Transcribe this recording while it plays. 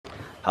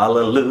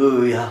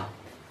Hallelujah.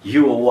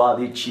 You are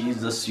worthy,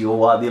 Jesus. You are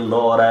worthy,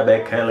 Lord.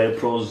 Ebekele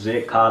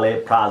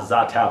prozekale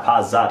prazata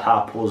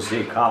pazata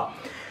pozeka.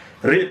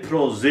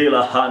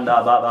 Reprozela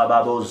handa baba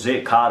babo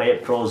zeka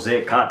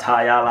reprozeka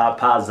tayala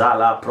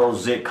pazala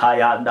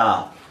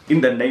prozekayanda.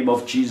 In the name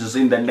of Jesus,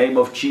 in the name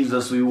of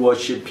Jesus, we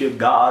worship you,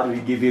 God. We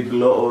give you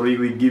glory.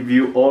 We give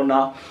you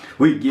honor.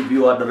 We give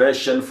you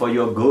adoration for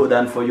your good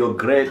and for your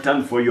great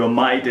and for your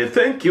mighty.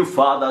 Thank you,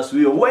 fathers.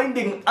 We are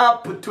winding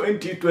up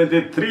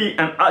 2023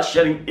 and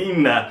ushering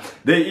in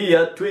the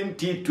year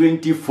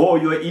 2024,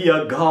 your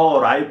year,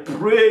 God. I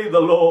pray the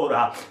Lord,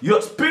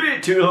 your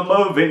spirit will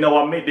move in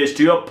our midst.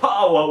 Your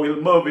power will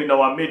move in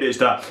our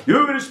midst.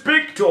 You will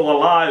speak to our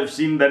lives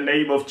in the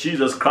name of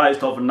Jesus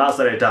Christ of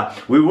Nazareth.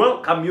 We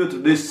welcome you to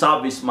this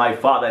service, my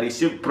Father.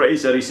 Receive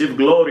praise, receive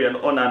glory and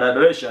honor and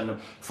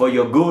adoration for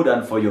your good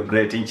and for your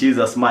great. In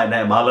Jesus' mighty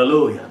name,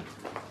 hallelujah.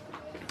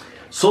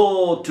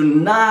 So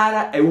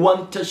tonight I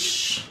want to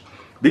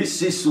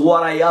this is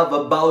what I have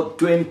about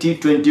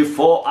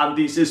 2024, and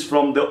this is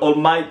from the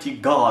Almighty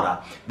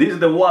God. This is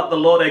the word the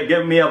Lord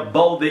gave me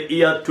about the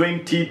year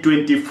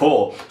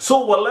 2024.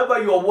 So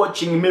wherever you are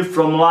watching me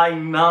from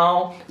line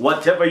now,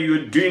 whatever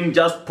you're doing,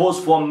 just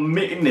pause for a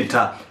minute.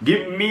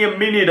 Give me a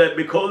minute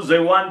because I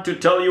want to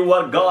tell you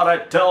what God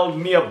had told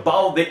me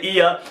about the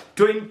year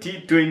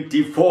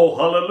 2024.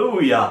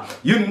 Hallelujah.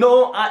 You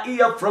know I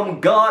hear from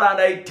God and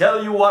I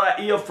tell you what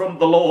I hear from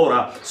the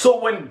Lord. So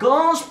when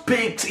God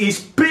speaks, He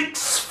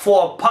speaks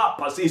for a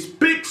purpose. He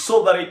speaks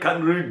so that He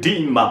can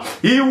redeem.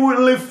 He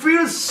will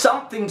reveal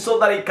something so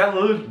that He can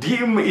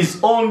redeem His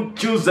own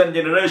chosen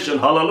generation.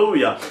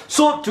 Hallelujah.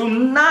 So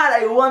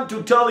tonight I want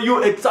to tell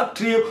you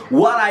exactly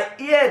what I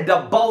heard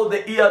about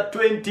the year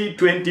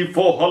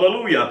 2024.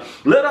 Hallelujah.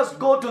 Let us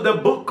go to the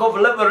book of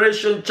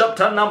Revelation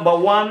chapter number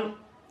 1.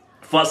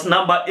 Verse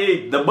number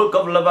 8, the book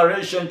of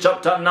Revelation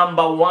chapter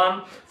number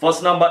 1,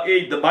 verse number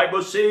 8, the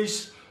Bible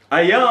says,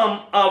 I am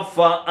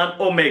Alpha and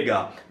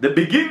Omega, the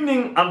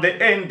beginning and the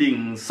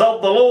ending,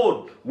 saith the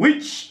Lord,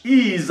 which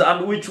is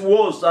and which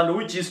was and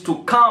which is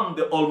to come,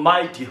 the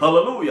Almighty.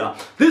 Hallelujah.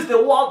 This is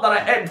the word that I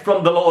heard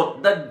from the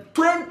Lord, that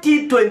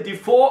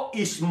 2024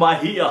 is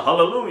my year.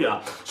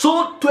 Hallelujah.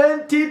 So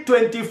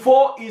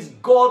 2024 is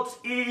God's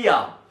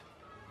year.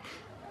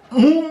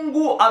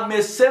 Mungu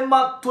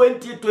amesema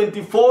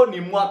 2024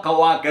 ni mwaka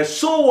wake.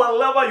 So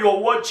wherever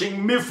you're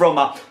watching me from,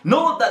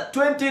 know that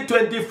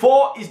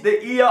 2024 is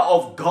the year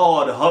of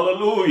God.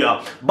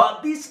 Hallelujah.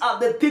 But these are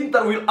the things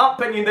that will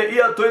happen in the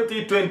year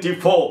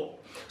 2024.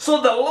 So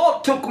the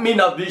Lord took me in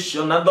a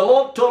vision, and the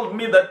Lord told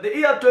me that the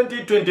year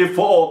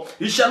 2024,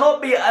 it shall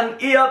not be an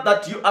year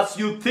that as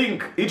you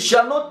think. It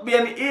shall not be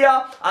an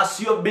year as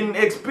you have been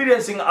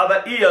experiencing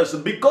other years,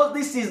 because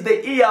this is the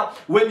year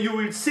when you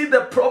will see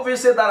the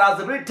prophecy that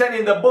has written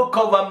in the book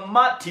of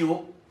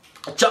Matthew,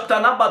 chapter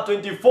number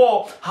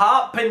 24,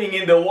 happening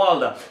in the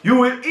world. You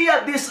will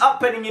hear this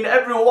happening in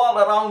every world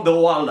around the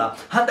world.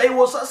 And I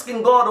was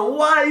asking God,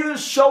 why are you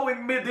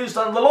showing me this?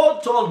 And the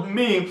Lord told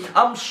me,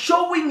 I'm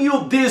showing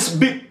you this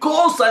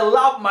because I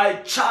love my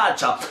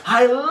church.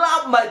 I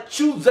love my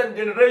chosen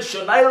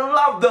generation. I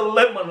love the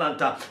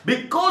remnant.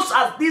 Because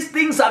as these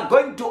things are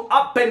going to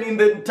happen in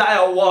the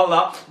entire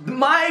world,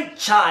 my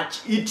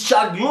church, it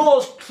shall grow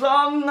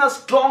stronger,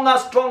 stronger,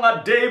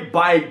 stronger day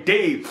by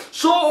day.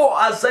 So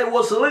as I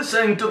was listening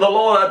to the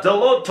Lord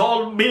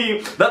told me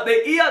that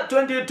the year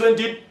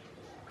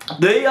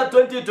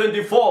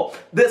 2024,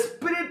 the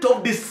spirit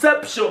of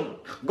deception,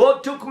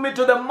 God took me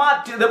to the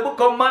book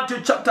of Matthew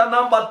chapter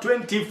number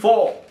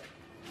 24.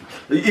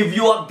 If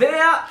you are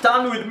there,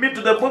 turn with me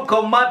to the book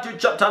of Matthew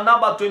chapter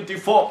number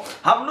 24.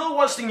 I'm not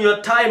wasting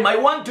your time. I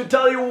want to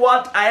tell you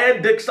what I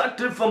heard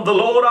exactly from the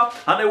Lord,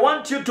 and I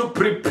want you to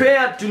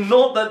prepare to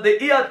know that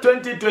the year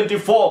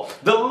 2024,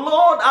 the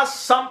Lord has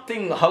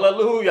something.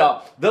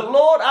 Hallelujah. The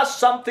Lord has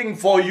something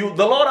for you.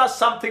 The Lord has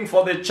something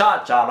for the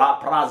church.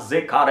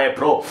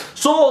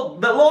 So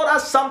the Lord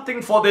has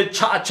something for the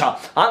church,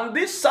 and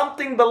this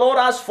something the Lord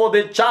has for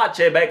the church.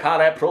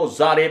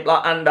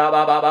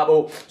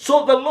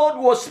 So the Lord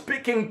was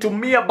speaking to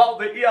me about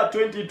the year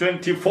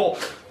 2024.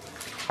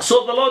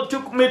 So the Lord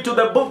took me to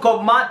the book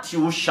of Matthew.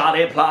 The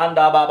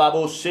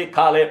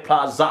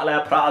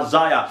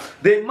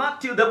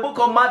book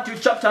of Matthew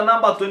chapter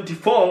number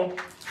 24,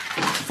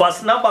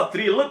 verse number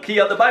 3. Look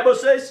here, the Bible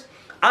says,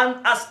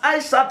 and as I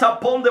sat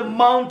upon the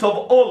Mount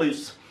of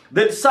Olives,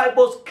 the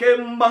disciples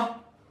came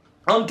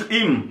unto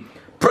him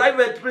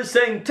privately,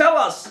 saying, tell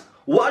us,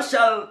 what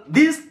shall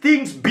these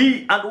things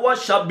be, and what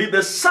shall be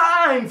the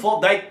sign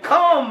for thy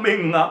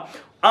coming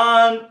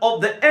and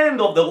of the end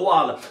of the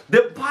world?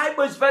 The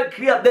Bible is very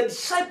clear. The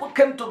disciple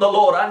came to the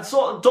Lord and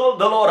so told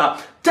the Lord,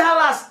 tell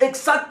us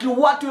exactly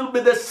what will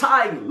be the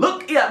sign.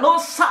 Look here, no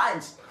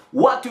signs.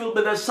 What will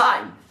be the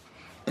sign?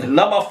 And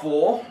number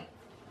 4,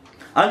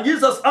 and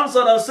Jesus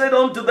answered and said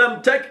unto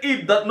them, take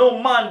heed that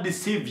no man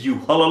deceive you.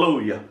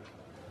 Hallelujah.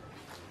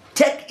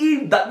 Take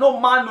heed that no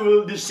man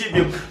will deceive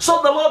you.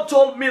 So the Lord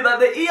told me that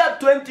the year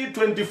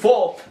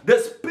 2024, the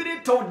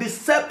spirit of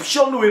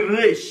deception will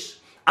raise.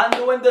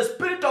 And when the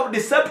spirit of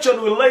deception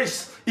will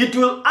raise, it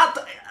will act.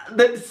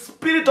 The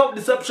spirit of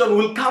deception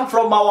will come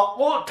from our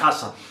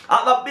altars.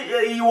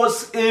 He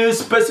was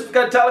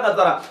specifically telling us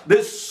that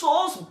the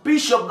source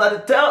bishop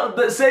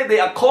they say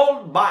they are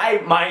called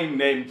by my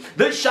name,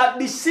 they shall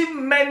deceive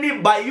many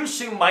by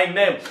using my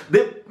name.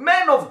 The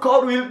men of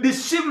God will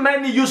deceive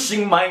many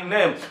using my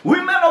name.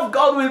 Women of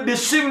God will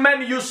deceive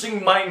many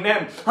using my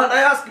name. And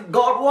I asked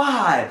God,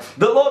 why?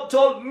 The Lord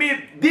told me,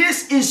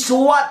 this is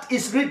what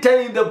is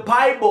written in the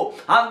Bible.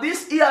 And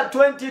this year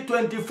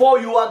 2024,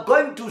 you are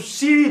going to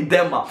see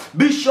them.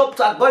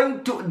 Bishops are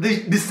going to,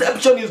 the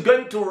deception is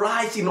going to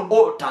rise in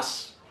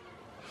altars.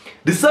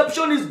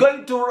 Deception is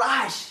going to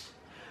rise.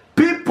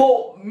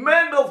 People,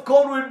 men of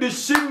God will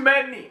deceive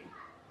many.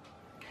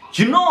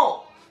 You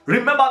know,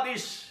 remember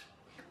this.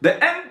 The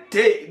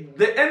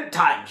end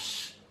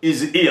times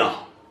is here.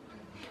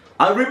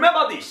 And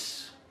remember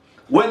this.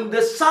 When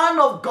the Son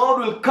of God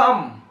will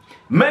come,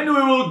 many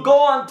will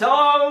go and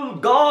tell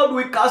God,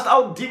 we cast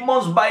out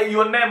demons by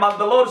your name. And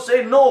the Lord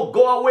say, no,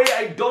 go away,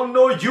 I don't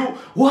know you.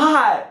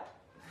 Why?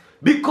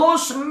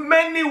 Because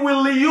many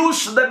will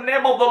use the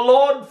name of the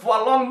Lord for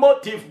a long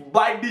motive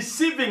by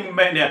deceiving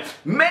many.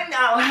 Many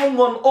are lying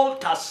on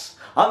altars.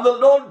 And the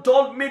Lord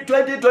told me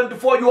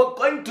 2024, you are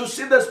going to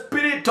see the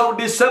spirit of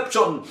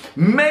deception.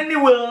 Many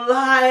will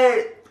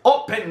lie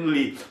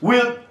openly,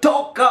 will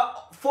talk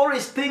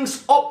forest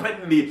things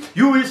openly.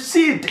 You will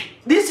see it.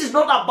 This is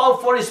not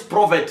about forest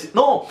prophet.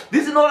 No,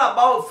 this is not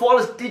about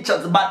forest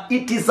teachers, but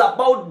it is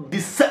about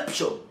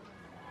deception.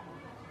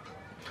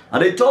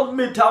 And they told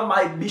me, tell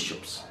my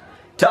bishops,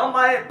 tell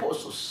my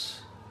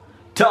apostles,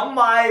 tell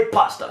my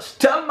pastors,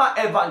 tell my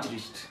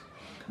evangelists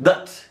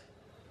that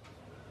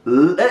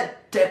let's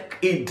take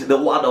it the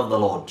word of the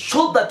Lord,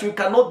 so that you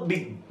cannot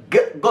be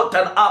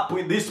gotten up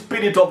with this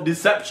spirit of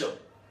deception.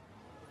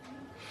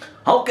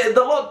 Okay,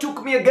 the Lord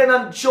took me again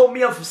and showed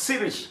me a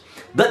series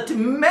that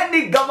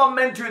many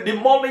governments will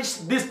demolish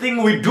this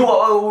thing we do,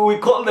 we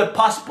call the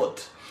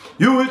passport.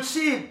 You will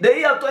see the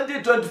year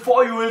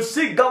 2024, you will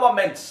see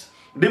governments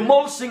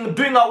demolishing,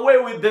 doing away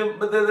with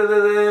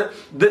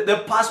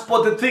the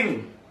passport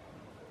thing.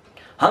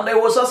 And I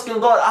was asking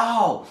God,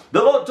 how?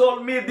 The Lord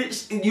told me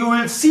this, you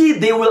will see,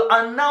 they will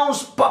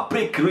announce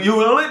public. You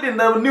will read in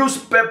the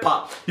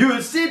newspaper. You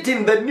will see it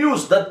in the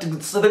news that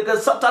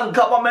certain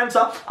governments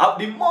have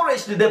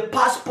demolished the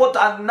passport,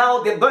 and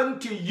now they're going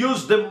to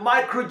use the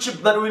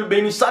microchip that will be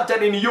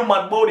inserted in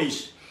human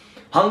bodies.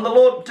 And the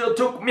Lord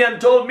took me and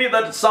told me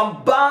that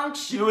some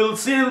banks, you will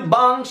see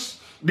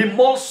banks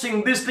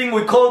demolishing this thing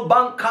we call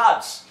bank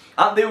cards.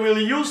 And they will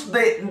use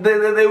the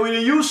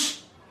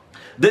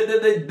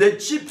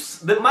chips,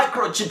 the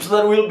microchips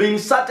that will be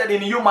inserted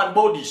in human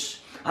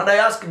bodies. And I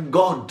asked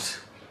God,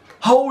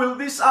 how will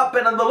this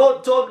happen? And the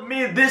Lord told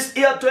me, this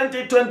year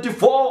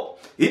 2024,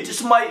 it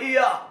is my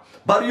year.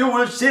 But you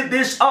will see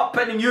this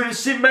happening. You will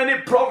see many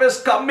prophets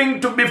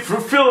coming to be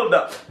fulfilled,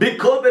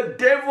 because the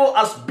devil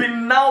has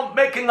been now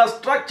making a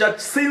structure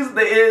since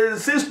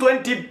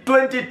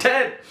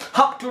 2010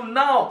 up to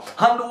now.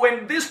 And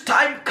when this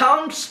time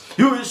comes,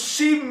 you will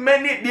see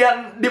many, they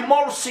are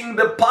demolishing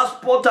the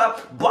passport.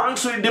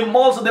 Banks will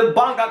demolish the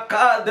bank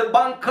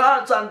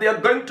cards, and they are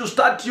going to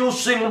start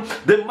using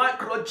the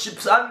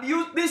microchips. And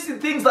these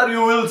things that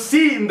you will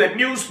see in the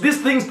news, these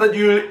things that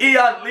you will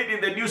hear and read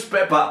in the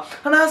newspaper.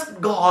 And ask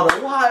God,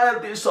 why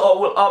this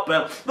all will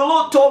happen? The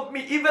Lord told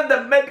me, even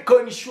the medical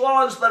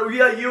insurance that we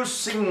are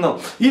using,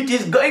 it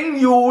is going,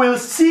 you will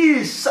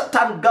see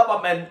certain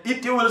government,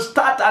 it will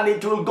start and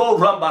it will go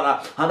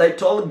rampant. And I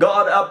told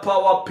God, help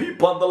our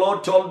people. And the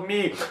Lord told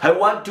me, I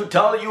want to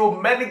tell you,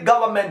 many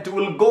government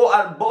will go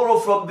and borrow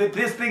from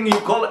this thing you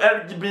call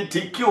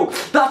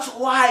LGBTQ. That's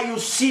why you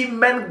see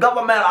many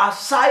government are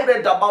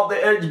silent about the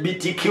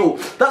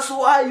LGBTQ. That's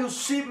why you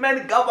see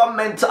many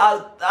governments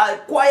are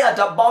quiet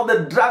about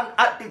the drug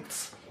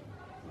addicts.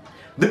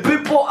 The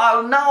people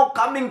are now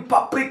coming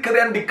publicly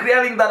and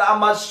declaring that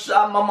I'm a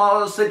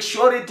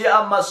sexuality,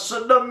 I'm a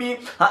sodomy.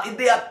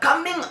 They are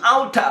coming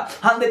out,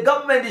 and the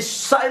government is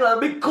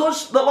silent,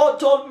 because the Lord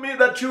told me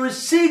that you will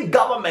see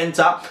government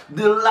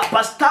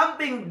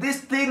stamping this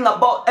thing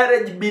about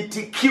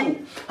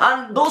LGBTQ.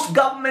 And those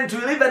governments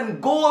will even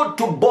go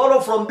to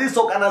borrow from this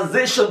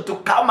organization to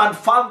come and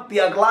fund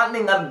their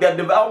learning and their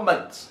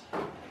development.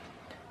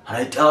 And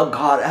I tell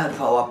God,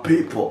 help our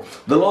people.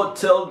 The Lord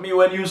told me,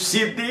 when you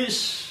see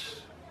this,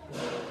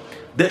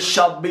 there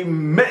shall be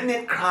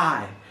many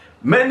cry.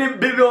 Many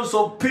billions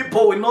of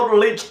people will not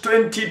reach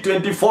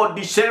 2024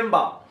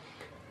 December.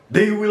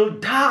 They will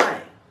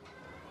die.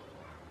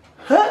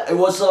 It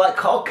was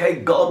like,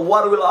 okay, God,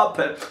 what will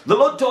happen? The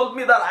Lord told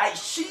me that I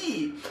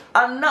see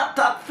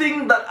another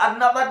thing, that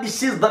another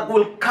disease that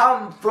will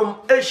come from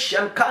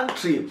Asian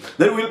country,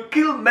 that will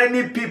kill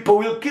many people,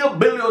 will kill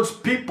billions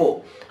of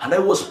people. And I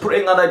was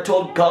praying and I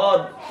told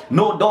God,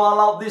 no, don't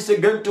allow this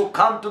again to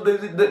come to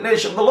the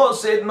nation. The Lord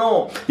said,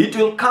 no, it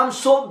will come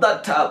so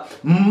that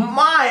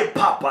my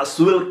purpose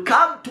will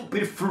come to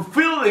be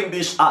fulfilling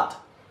this earth.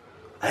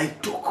 I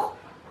took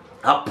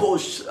a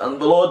push,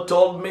 and the Lord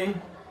told me,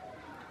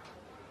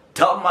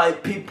 tell my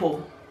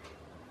people,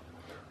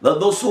 that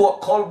those who are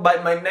called by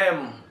my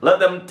name, let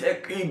them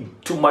take heed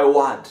to my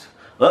word.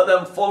 Let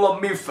them follow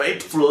me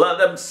faithfully. Let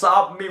them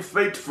serve me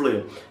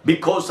faithfully.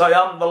 Because I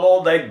am the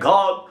Lord thy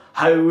God.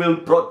 I will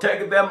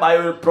protect them. I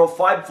will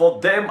provide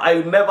for them. I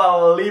will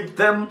never leave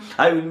them.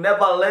 I will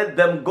never let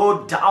them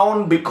go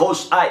down,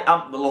 because I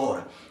am the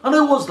Lord. And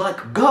I was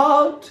like,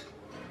 God,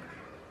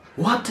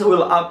 what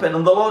will happen?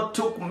 And the Lord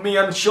took me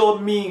and showed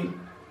me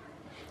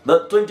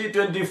that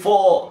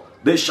 2024,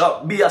 there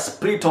shall be a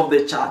spirit of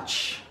the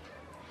church.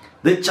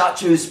 The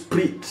church will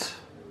split.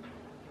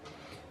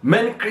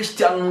 Many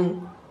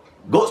Christian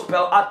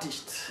gospel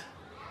artists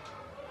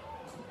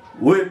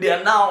will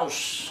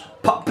announce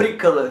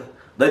publicly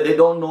that they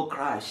don't know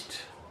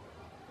Christ.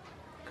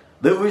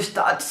 They will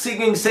start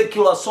singing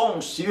secular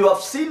songs. You have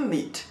seen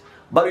it,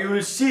 but you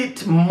will see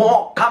it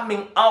more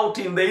coming out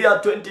in the year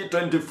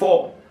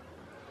 2024.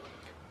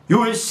 You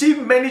will see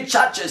many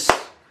churches,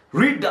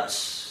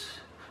 readers,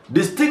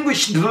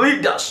 distinguished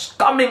leaders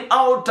coming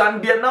out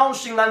and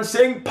announcing and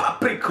saying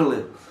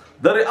publicly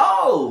that,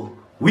 oh,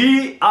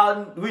 we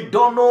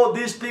don't know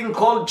this thing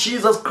called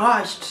Jesus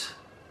Christ.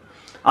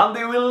 And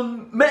they will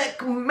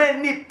make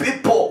many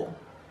people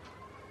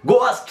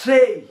go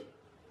astray.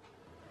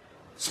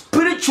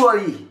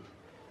 Spiritually,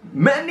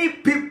 many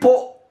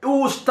people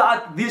who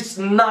start this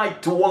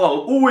night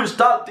world, who will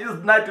start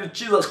this night with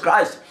Jesus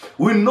Christ,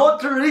 will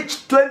not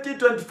reach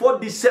 2024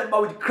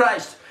 December with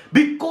Christ,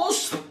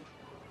 because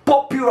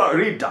popular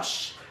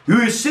readers, you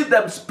will see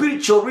them,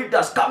 spiritual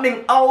readers,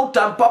 coming out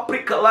and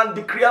publicly and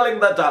declaring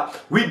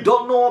that we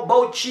don't know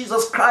about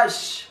Jesus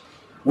Christ.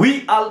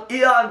 We are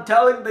here and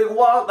telling the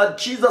world that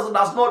Jesus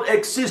does not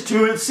exist.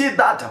 You will see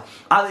that,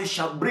 and it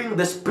shall bring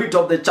the spirit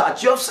of the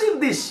church. You have seen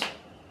this.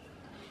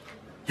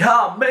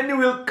 Yeah, many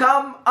will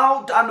come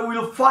out and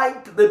will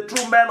fight the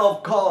true men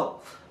of God.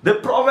 The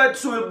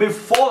prophets will be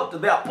fought,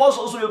 the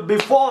apostles will be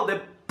fought,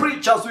 the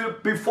preachers will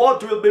be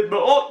fought, will be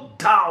brought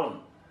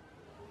down.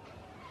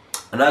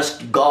 And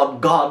ask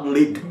God, God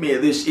lead me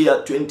this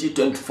year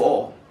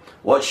 2024.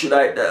 What should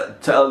I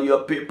tell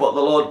your people?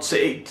 The Lord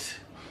said,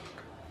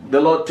 the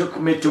Lord took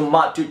me to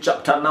Matthew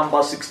chapter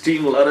number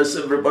 16. Let us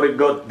everybody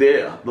go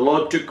there. The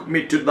Lord took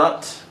me to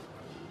that.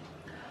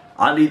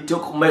 And he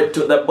took me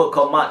to the book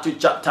of Matthew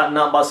chapter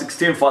number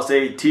 16 verse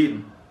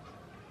 18.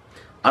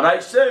 And I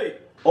say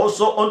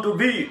also unto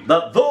thee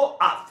that thou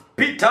art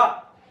Peter,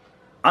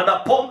 and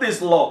upon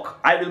this rock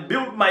I will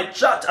build my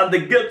church, and the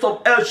gates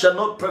of hell shall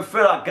not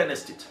prevail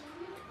against it.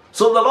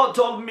 So the Lord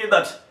told me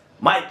that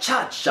my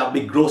church shall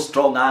be grow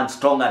stronger and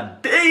stronger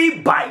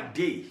day by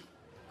day.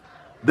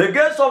 The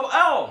gates of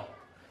hell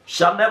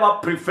shall never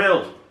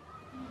prevail.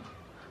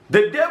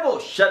 The devil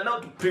shall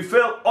not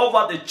prevail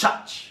over the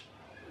church.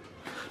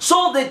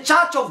 So the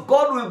church of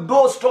God will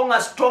grow stronger,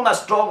 stronger,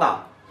 stronger.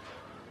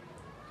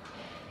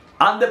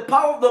 And the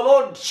power of the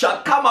Lord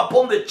shall come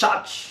upon the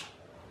church.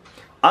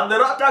 And the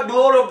latter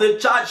glory of the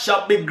church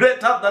shall be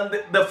greater than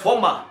the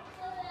former.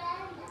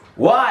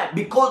 Why?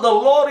 Because the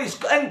Lord is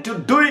going to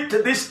do it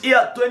this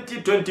year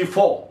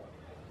 2024.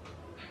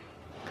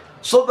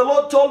 So the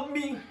Lord told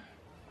me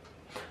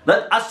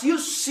that as you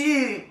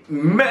see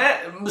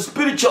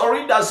spiritual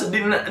readers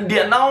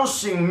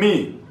denouncing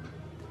me,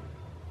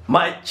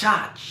 my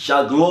church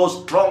shall grow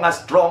stronger,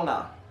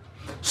 stronger.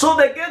 So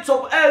the gates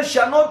of hell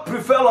shall not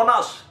prevail on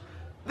us.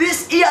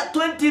 This year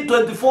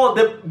 2024,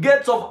 the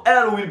gates of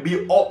hell will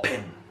be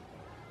open.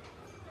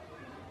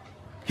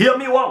 Hear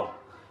me well.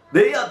 The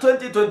year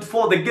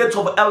 2024, the gates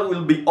of hell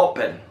will be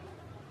open.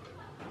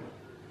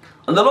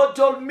 And the Lord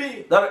told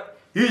me that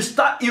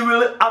He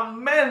will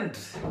amend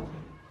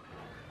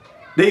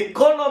the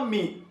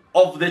economy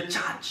of the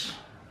church.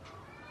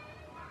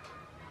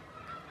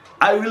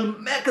 I will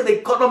make the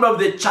economy of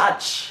the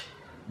church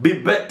be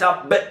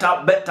better,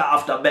 better, better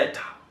after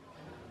better.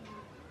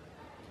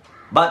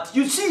 But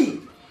you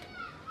see,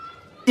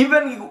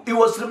 even he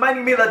was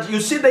reminding me that you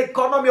see the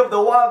economy of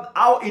the world,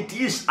 how it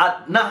is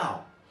at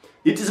now.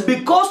 It is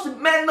because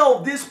many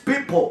of these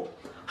people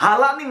are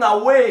running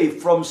away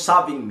from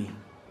serving me.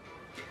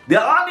 They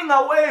are running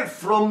away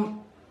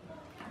from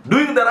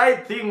doing the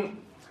right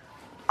thing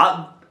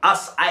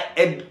as I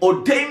had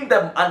ordained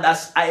them and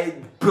as I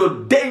had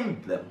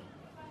preordained them.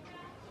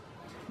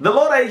 The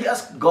Lord, I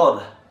asked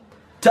God,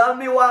 tell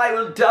me what I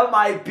will tell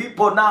my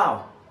people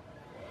now.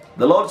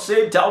 The Lord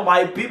said, tell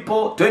my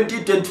people,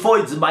 2024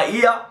 is my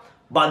year,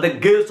 but the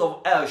gates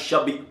of hell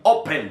shall be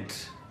opened.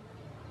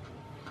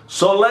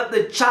 So let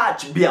the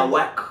church be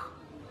awake.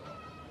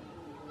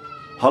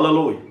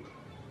 Hallelujah.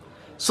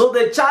 So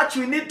the church,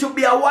 we need to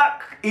be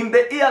awake in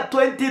the year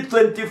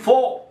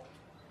 2024.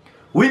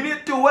 We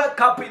need to wake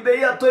up in the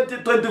year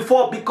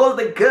 2024 because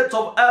the gates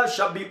of hell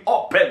shall be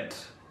opened.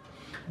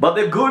 But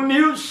the good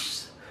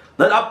news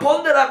that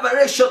upon the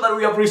revelation that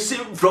we have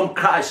received from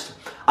Christ,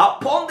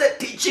 upon the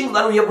teaching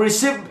that we have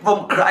received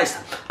from Christ,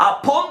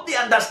 upon the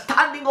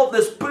understanding of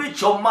the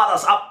spiritual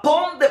matters,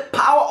 upon the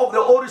power of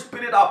the Holy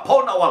Spirit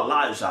upon our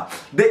lives.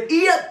 The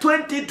year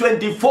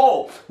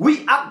 2024,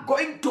 we are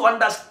going to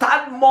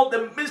understand more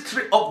the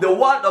mystery of the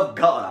Word of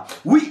God.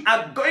 We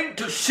are going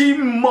to see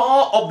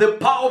more of the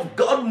power of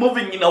God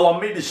moving in our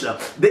midst.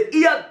 The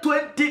year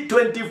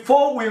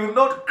 2024, we will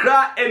not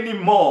cry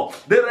anymore.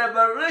 The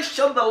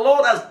revelation the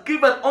Lord has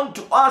given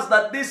unto us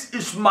that this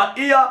is my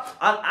year,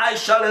 and I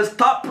shall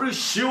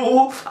establish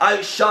you,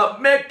 I shall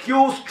make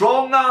you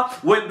stronger.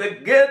 When the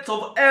gates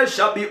of hell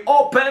shall be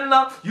open,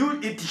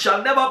 it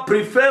shall never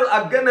prevail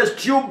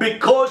against you,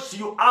 because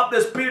you have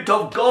the Spirit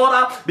of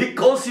God,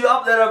 because you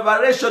have the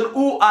revelation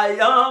who I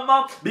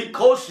am,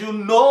 because you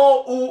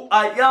know who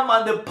I am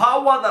and the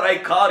power that I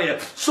carry.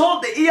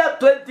 So the year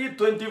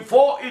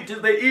 2024, it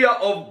is the year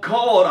of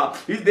God.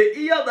 It's the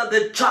year that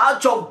the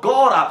church of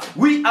God,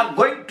 we are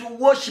going to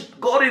worship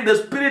God in the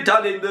Spirit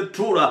and in the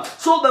truth.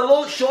 So the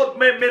Lord showed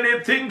me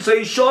many things.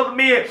 He showed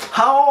me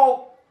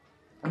how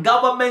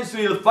governments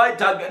will fight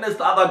against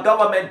other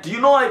government.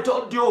 You know, I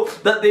told you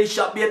that there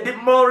shall be a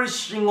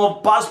demolishing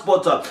of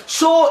passports.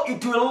 So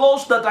it will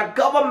lose that a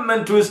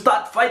government will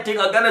start fighting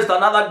against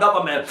another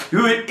government.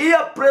 You will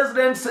hear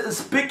presidents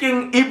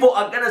speaking evil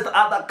against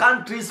other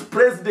countries'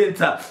 presidents.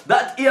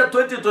 That year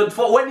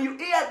 2024, when you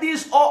hear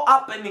this all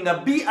happening,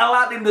 be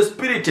alert in the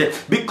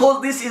Spirit,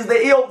 because this is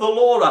the year of the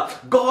Lord.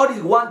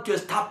 God wants to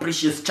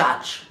establish His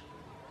church.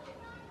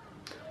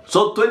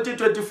 So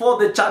 2024,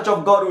 the church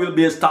of God will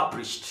be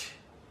established.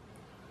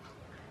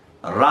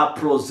 This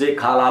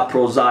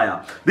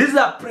is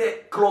a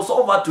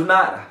crossover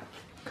tonight.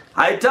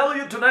 I tell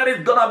you, tonight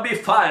it's gonna be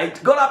fight, it's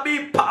gonna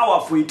be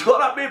powerful, it's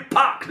gonna be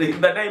packed in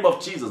the name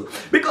of Jesus.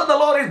 Because the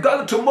Lord is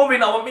going to move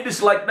in our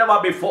midst like never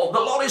before. The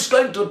Lord is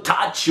going to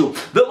touch you.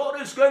 The Lord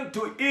is going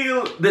to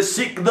heal the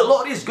sick. The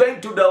Lord is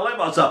going to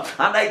deliver us.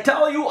 And I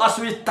tell you, as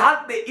we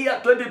start the year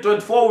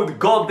 2024 with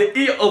God, the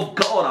year of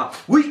God,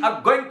 we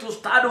are going to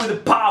start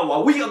with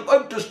power. We are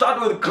going to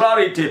start with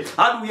clarity.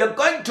 And we are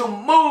going to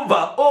move,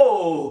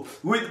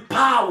 with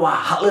power.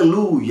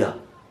 Hallelujah.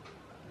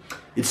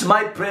 It's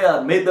my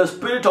prayer. May the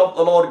Spirit of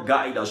the Lord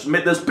guide us.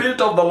 May the Spirit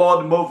of the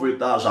Lord move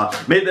with us.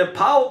 May the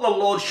power of the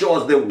Lord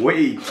show us the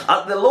way.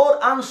 As the Lord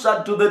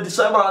answered to the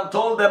disciples and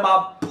told them,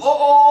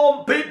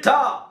 upon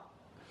Peter,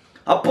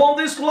 upon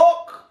this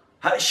rock,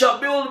 I shall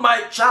build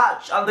my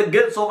church, and the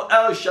gates of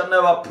hell shall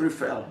never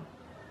prevail.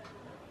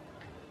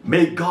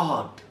 May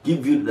God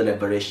give you the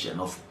revelation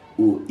of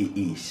who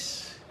He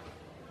is.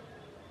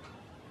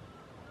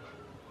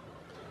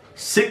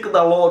 Seek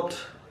the Lord.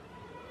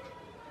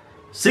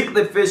 Seek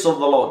the face of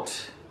the Lord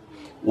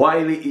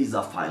while He is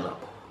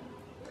available.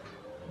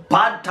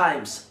 Bad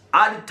times,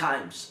 hard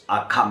times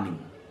are coming.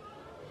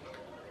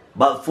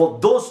 But for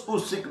those who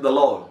seek the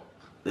Lord,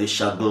 they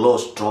shall grow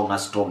stronger,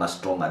 stronger,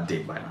 stronger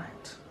day by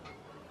night.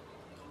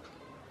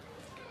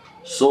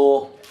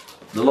 So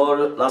the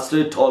Lord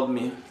lastly told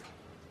me,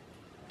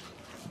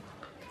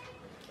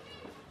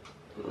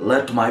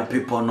 let my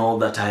people know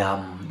that I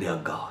am their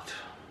God.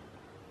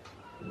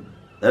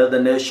 Let the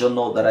nation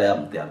know that I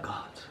am their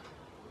God.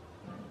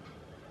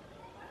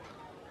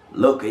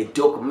 Look, it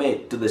took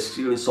me to the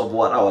series of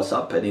what was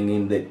happening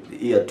in the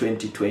year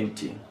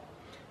 2020.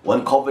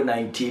 When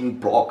COVID-19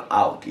 broke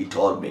out, He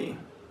told me,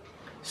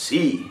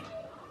 see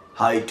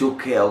how I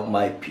took care of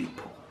my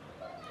people.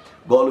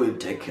 God will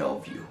take care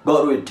of you.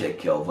 God will take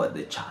care of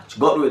the church.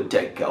 God will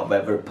take care of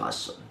every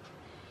person.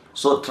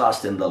 So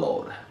trust in the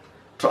Lord.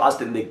 Trust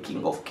in the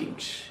King of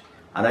Kings.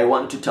 And I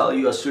want to tell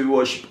you, as we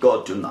worship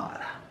God tonight,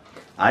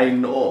 I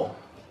know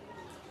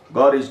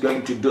God is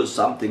going to do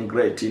something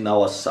great in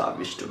our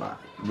service tonight.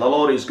 The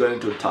Lord is going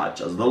to touch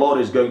us. The Lord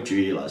is going to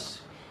heal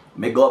us.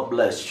 May God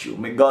bless you.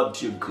 May God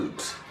do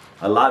good.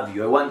 I love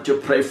you. I want to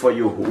pray for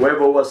you.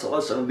 Whoever was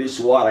listening to this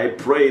word, I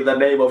pray in the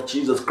name of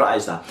Jesus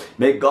Christ.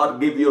 May God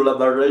give you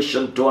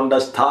liberation to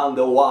understand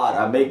the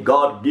word. May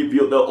God give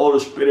you the Holy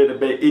Spirit.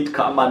 May it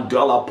come and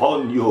dwell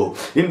upon you.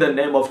 In the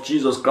name of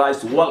Jesus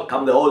Christ,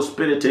 welcome the Holy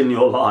Spirit in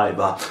your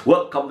life.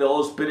 Welcome the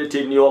Holy Spirit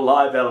in your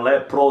life.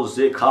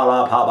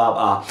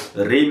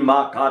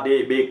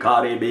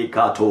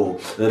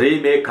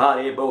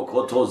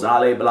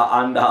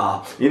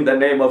 In the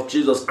name of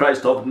Jesus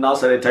Christ of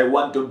Nazareth, I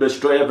want to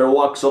destroy every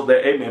works of the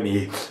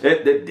enemy.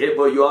 Let the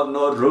devil, you have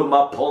no room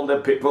upon the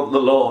people of the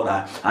Lord.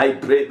 I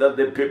pray that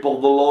the people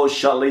of the Lord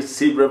shall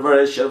receive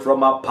revelation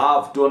from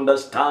above to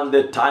understand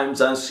the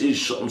times and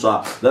seasons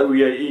that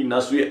we are in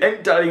as we are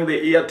entering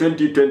the year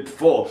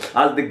 2024.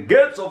 As the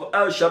gates of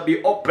hell shall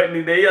be opened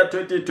in the year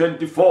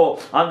 2024,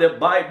 and the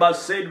Bible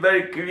said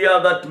very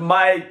clear that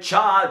my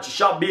church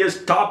shall be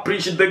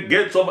established. The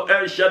gates of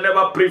hell shall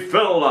never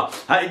prevail.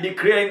 I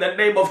declare in the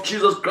name of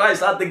Jesus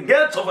Christ that the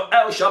gates of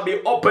hell shall be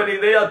opened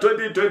in the year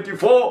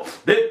 2024. people.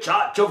 The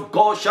church of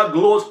God shall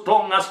grow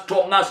stronger,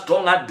 stronger,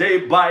 stronger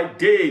day by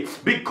day,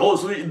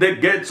 because the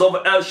gates of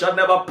hell shall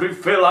never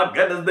prevail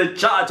against the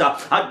church,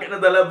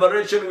 against the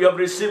liberation we have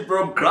received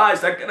from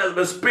Christ, against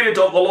the Spirit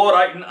of the Lord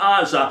right in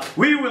us.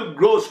 We will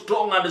grow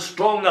stronger and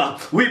stronger.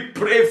 We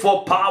pray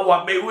for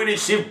power. May we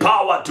receive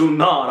power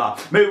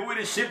tonight. May we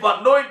receive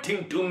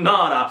anointing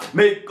tonight.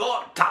 May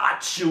God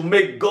touch you.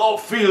 May God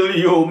fill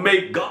you.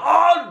 May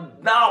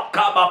God now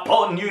come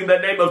upon you in the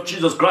name of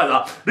Jesus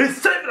Christ.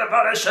 Receive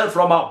revelation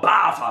from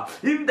above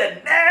in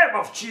the name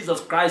of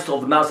Jesus Christ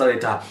of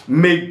Nazareth.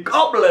 May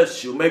God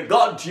bless you. May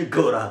God do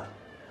good.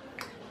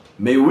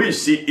 May we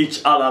see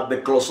each other at the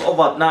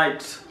crossover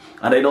night.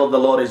 And I know the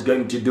Lord is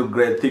going to do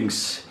great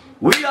things.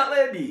 We are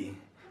ready.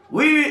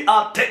 We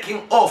are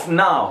taking off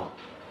now.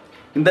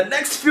 In the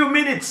next few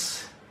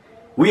minutes,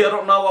 we are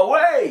on our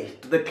way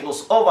to the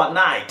crossover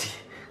night.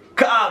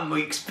 Come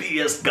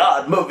experience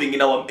God moving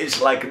in our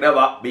midst like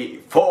never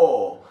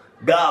before.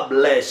 God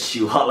bless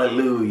you.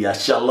 Hallelujah.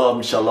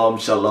 Shalom, shalom,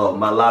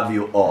 shalom. I love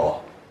you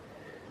all.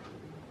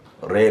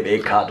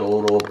 Rebecca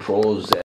Doro Prose.